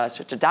die for us,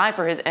 to die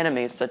for his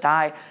enemies, to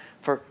die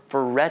for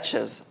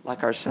wretches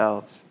like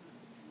ourselves.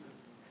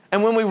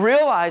 And when we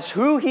realize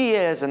who he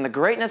is and the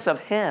greatness of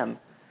him,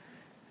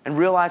 and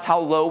realize how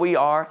low we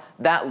are,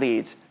 that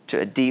leads to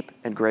a deep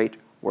and great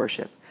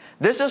worship.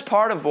 This is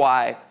part of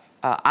why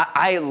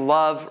I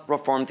love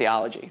Reformed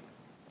theology.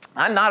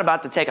 I'm not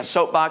about to take a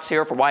soapbox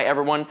here for why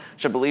everyone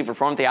should believe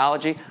Reformed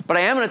theology, but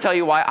I am going to tell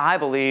you why I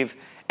believe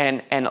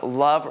and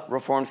love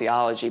Reformed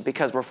theology,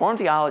 because Reformed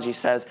theology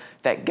says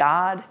that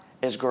God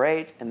is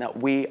great and that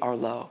we are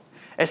low.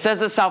 It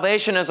says that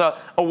salvation is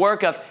a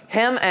work of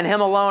him and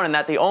him alone, and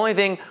that the only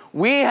thing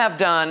we have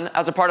done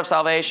as a part of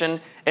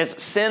salvation is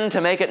sin to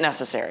make it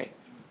necessary.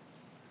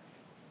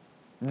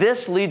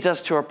 This leads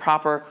us to a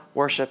proper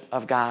worship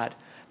of God.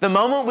 The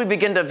moment we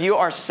begin to view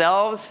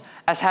ourselves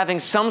as having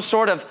some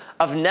sort of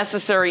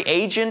necessary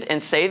agent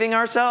in saving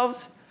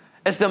ourselves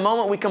is the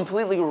moment we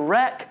completely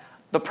wreck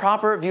the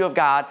proper view of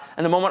God,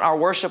 and the moment our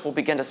worship will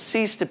begin to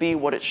cease to be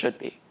what it should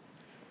be.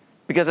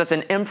 Because it's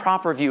an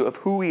improper view of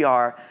who we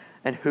are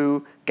and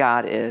who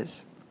God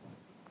is.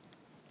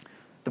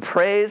 The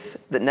praise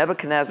that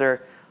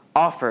Nebuchadnezzar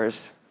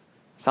offers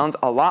sounds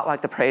a lot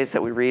like the praise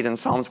that we read in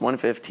Psalms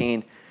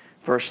 115,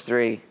 verse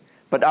 3.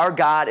 But our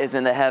God is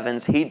in the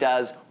heavens. He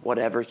does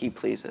whatever he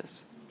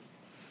pleases.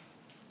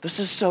 This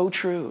is so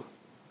true.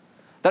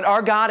 That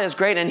our God is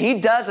great and he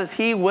does as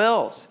he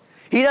wills.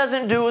 He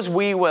doesn't do as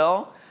we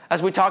will.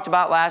 As we talked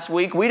about last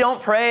week, we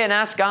don't pray and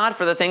ask God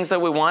for the things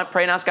that we want,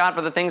 pray and ask God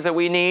for the things that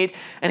we need.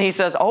 And he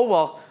says,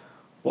 oh,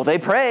 well, they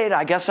prayed.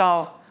 I guess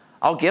I'll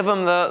give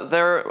them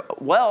their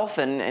wealth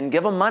and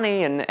give them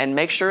money and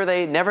make sure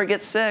they never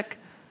get sick.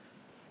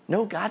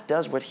 No, God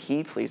does what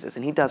he pleases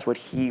and he does what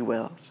he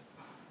wills.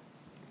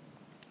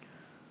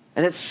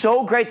 And it's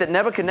so great that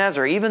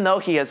Nebuchadnezzar, even though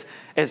he is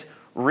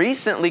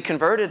recently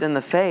converted in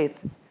the faith,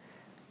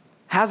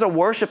 has a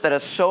worship that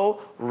is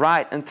so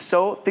right and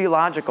so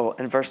theological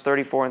in verse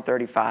 34 and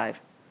 35.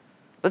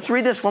 Let's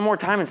read this one more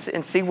time and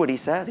see what he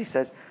says. He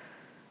says,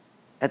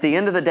 at the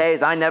end of the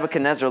days, I,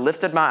 Nebuchadnezzar,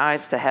 lifted my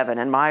eyes to heaven,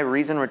 and my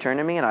reason returned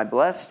to me, and I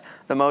blessed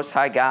the Most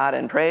High God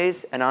and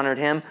praised and honored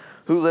him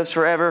who lives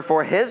forever,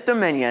 for his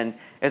dominion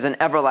is an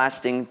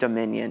everlasting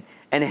dominion,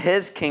 and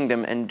his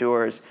kingdom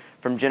endures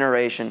from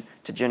generation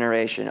to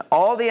generation.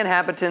 All the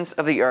inhabitants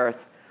of the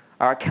earth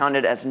are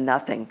accounted as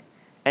nothing,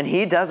 and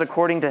he does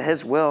according to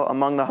his will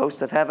among the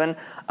hosts of heaven,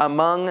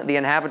 among the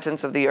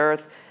inhabitants of the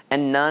earth,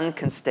 and none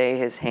can stay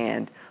his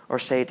hand or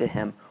say to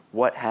him,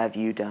 what have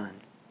you done?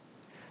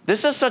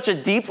 This is such a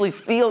deeply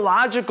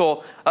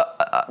theological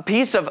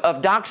piece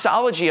of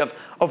doxology,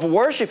 of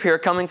worship here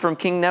coming from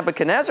King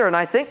Nebuchadnezzar. And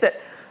I think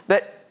that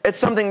it's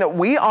something that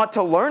we ought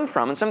to learn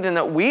from and something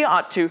that we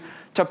ought to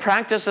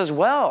practice as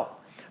well.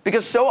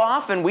 Because so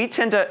often we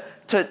tend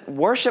to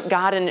worship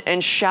God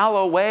in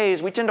shallow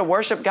ways. We tend to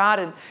worship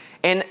God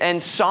in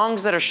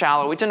songs that are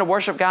shallow. We tend to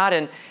worship God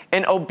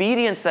in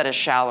obedience that is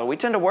shallow. We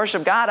tend to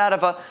worship God out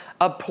of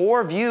a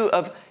poor view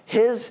of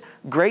His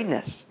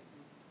greatness.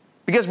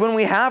 Because when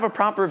we have a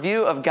proper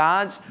view of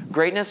God's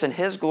greatness and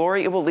His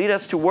glory, it will lead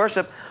us to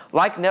worship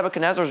like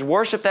Nebuchadnezzar's,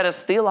 worship that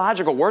is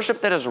theological,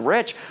 worship that is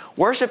rich,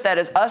 worship that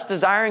is us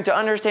desiring to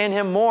understand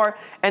Him more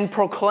and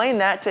proclaim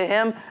that to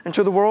Him and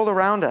to the world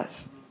around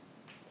us.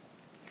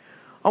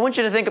 I want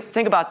you to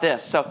think about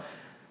this. So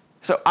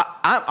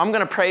I'm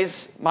going to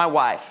praise my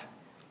wife.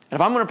 And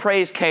if I'm going to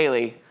praise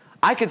Kaylee,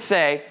 I could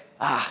say,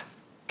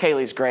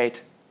 Kaylee's great.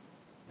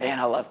 Man,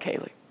 I love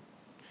Kaylee.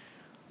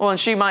 Well, and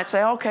she might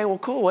say, okay, well,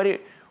 cool. What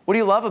do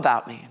you love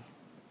about me?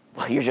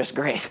 Well, you're just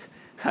great.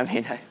 I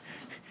mean,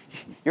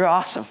 you're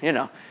awesome,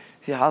 Yeah,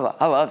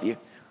 I love you.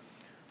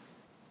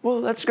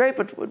 Well, that's great,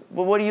 but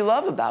what do you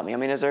love about me? I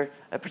mean, is there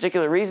a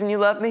particular reason you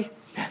love me?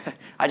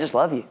 I just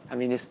love you. I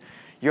mean,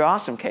 you're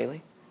awesome,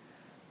 Kaylee.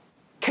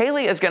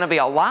 Kaylee is going to be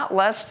a lot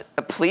less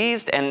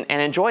pleased and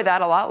enjoy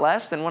that a lot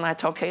less than when I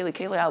tell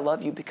Kaylee, I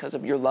love you because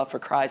of your love for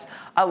Christ.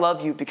 I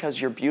love you because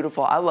you're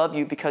beautiful. I love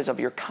you because of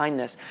your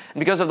kindness and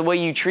because of the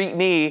way you treat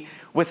me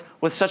with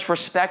such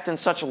respect and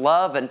such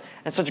love and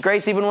such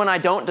grace even when I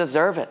don't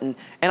deserve it. And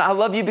I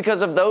love you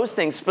because of those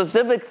things,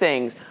 specific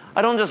things.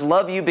 I don't just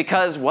love you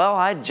because, well,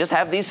 I just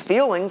have these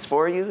feelings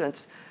for you.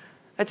 It's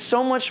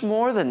so much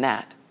more than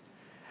that.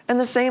 And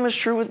the same is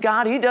true with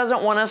God. He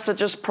doesn't want us to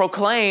just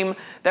proclaim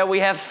that we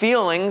have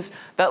feelings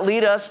that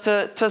lead us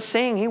to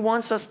sing. He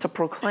wants us to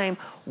proclaim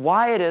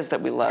why it is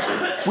that we love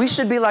Him. We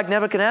should be like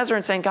Nebuchadnezzar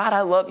and saying, God,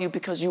 I love you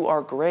because you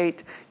are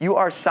great. You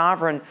are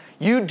sovereign.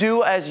 You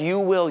do as you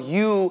will.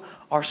 You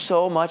are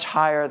so much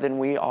higher than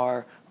we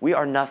are. We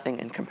are nothing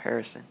in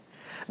comparison.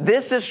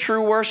 This is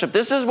true worship.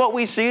 This is what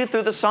we see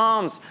through the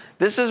Psalms.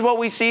 This is what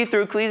we see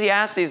through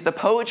Ecclesiastes, the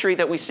poetry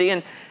that we see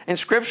in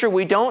Scripture.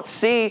 We don't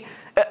see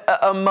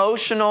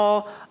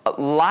emotional,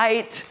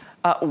 light,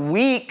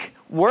 weak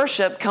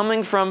worship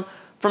coming from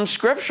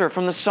Scripture,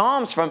 from the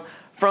Psalms, from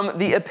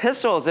the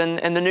epistles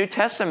and the New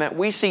Testament.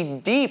 We see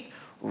deep,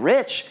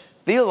 rich,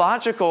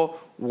 theological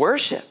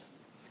worship.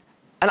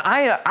 And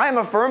I am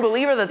a firm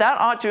believer that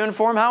ought to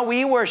inform how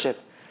we worship.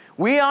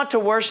 We ought to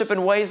worship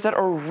in ways that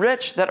are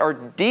rich, that are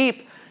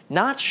deep,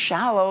 not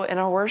shallow in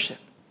our worship.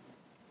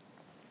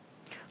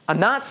 I'm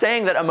not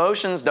saying that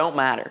emotions don't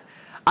matter.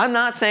 I'm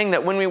not saying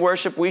that when we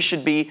worship, we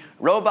should be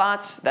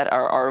robots that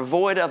are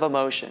void of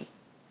emotion.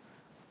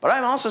 But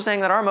I'm also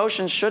saying that our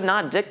emotions should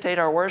not dictate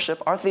our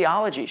worship. Our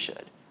theology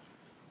should.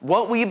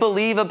 What we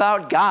believe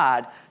about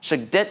God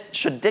should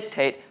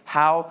dictate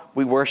how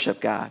we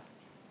worship God.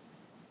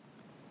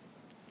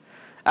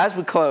 As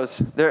we close,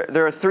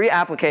 there are three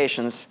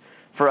applications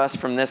for us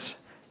from this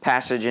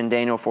passage in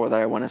Daniel 4 that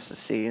I want us to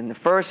see. And the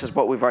first is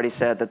what we've already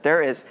said, that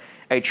there is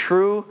a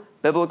true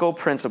biblical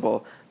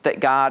principle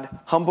that God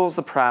humbles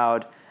the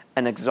proud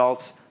and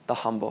exalts the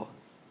humble.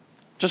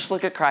 Just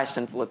look at Christ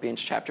in Philippians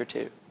chapter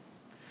 2.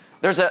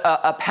 There's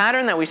a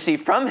pattern that we see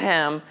from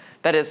Him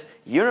that is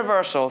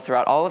universal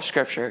throughout all of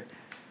Scripture,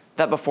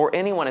 that before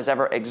anyone is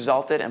ever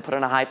exalted and put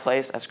in a high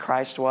place as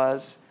Christ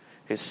was,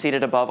 who's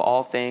seated above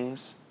all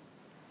things,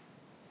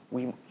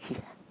 He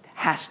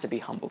has to be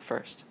humbled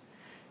first.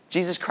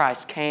 Jesus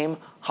Christ came,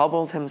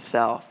 humbled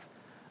Himself,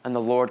 and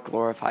the Lord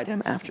glorified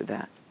Him after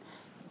that.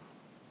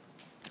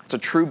 It's a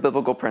true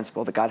biblical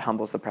principle that God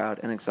humbles the proud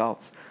and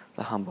exalts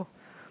the humble.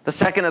 The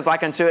second is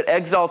like unto it,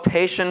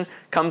 exaltation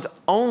comes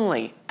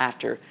only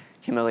after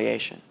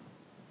humiliation.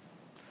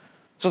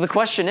 So the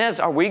question is,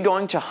 are we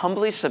going to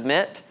humbly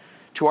submit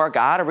to our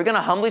God? Are we going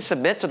to humbly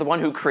submit to the one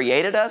who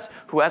created us,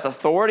 who has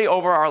authority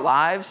over our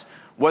lives,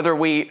 whether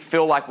we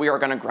feel like we are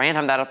going to grant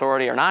Him that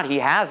authority or not? He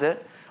has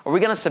it. Are we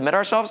going to submit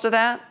ourselves to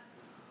that?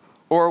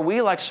 Or are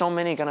we, like so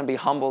many, going to be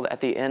humbled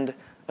at the end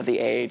of the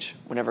age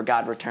whenever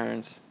God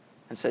returns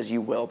and says,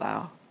 you will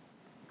bow?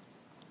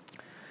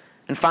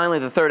 And finally,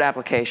 the third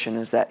application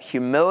is that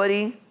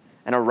humility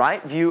and a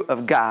right view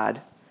of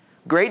God,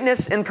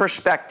 greatness in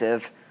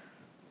perspective,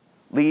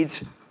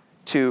 leads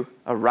to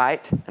a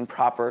right and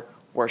proper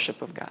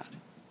worship of God.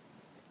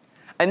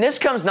 And this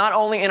comes not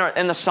only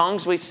in the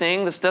songs we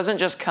sing. This doesn't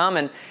just come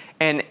and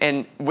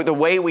the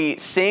way we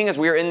sing as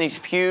we are in these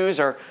pews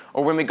or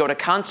when we go to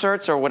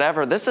concerts or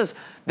whatever. This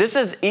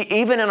is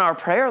even in our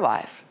prayer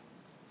life.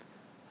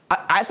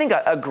 I think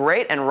a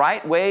great and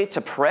right way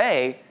to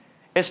pray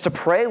is to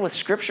pray with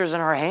Scriptures in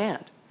our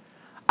hand.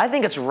 I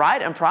think it's right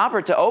and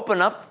proper to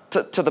open up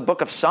to the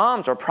book of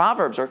Psalms or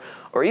Proverbs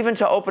or even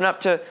to open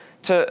up to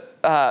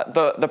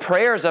the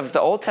prayers of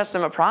the Old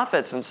Testament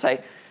prophets and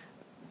say,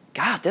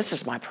 God, this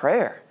is my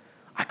prayer.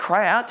 I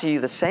cry out to you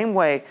the same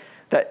way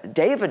that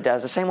David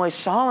does, the same way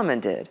Solomon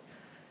did.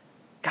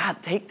 God,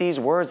 take these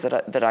words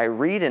that I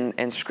read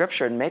in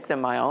Scripture and make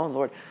them my own,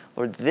 Lord.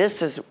 Lord,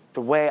 this is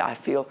the way I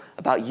feel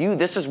about you.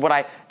 This is what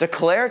I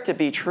declare to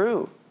be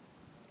true.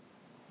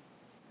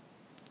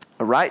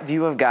 A right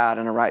view of God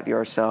and a right view of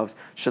ourselves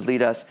should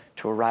lead us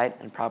to a right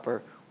and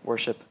proper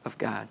worship of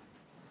God.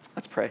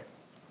 Let's pray.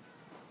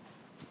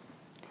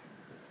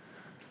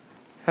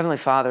 Heavenly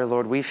Father,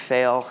 Lord, we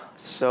fail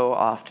so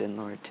often,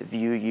 Lord, to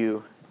view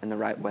you in the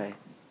right way.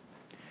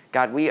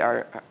 God, we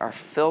are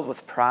filled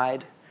with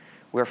pride.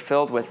 We're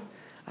filled with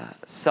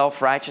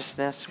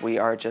self-righteousness. We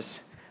are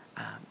just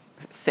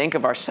think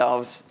of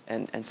ourselves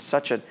in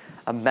such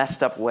a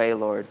messed up way,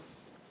 Lord.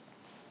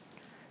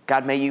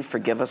 God, may you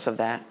forgive us of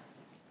that.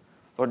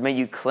 Lord, may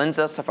you cleanse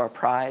us of our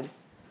pride.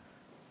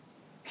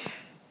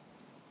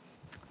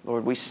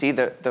 Lord, we see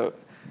the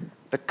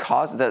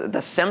cause,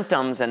 the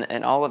symptoms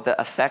and all of the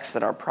effects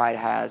that our pride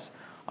has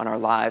on our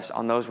lives,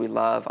 on those we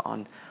love,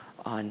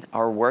 on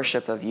our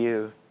worship of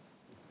you.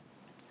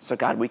 So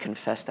God, we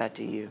confess that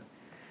to you.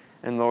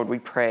 And Lord, we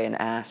pray and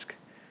ask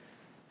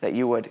that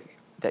you would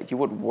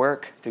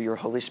work through your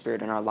Holy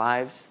Spirit in our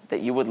lives,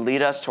 that you would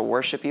lead us to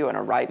worship you in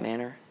a right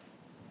manner.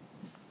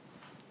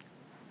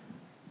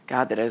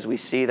 God, that as we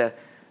see the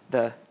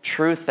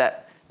truth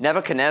that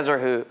Nebuchadnezzar,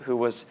 who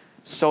was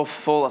so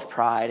full of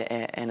pride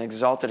and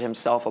exalted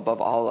himself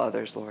above all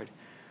others, Lord,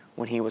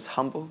 when he was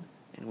humbled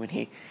and when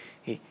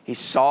he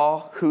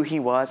saw who he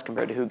was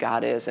compared to who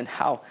God is and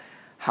how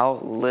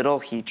little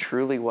he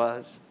truly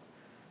was,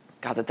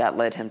 God, that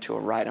led him to a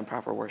right and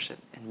proper worship.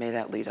 And may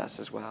that lead us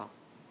as well.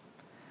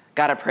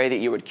 God, I pray that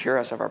you would cure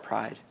us of our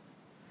pride.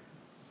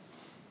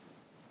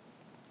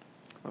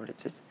 Lord,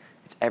 it's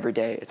every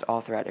day. It's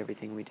all throughout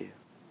everything we do.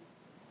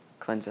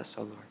 Cleanse us,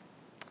 O Lord.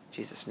 In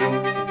Jesus'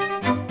 name.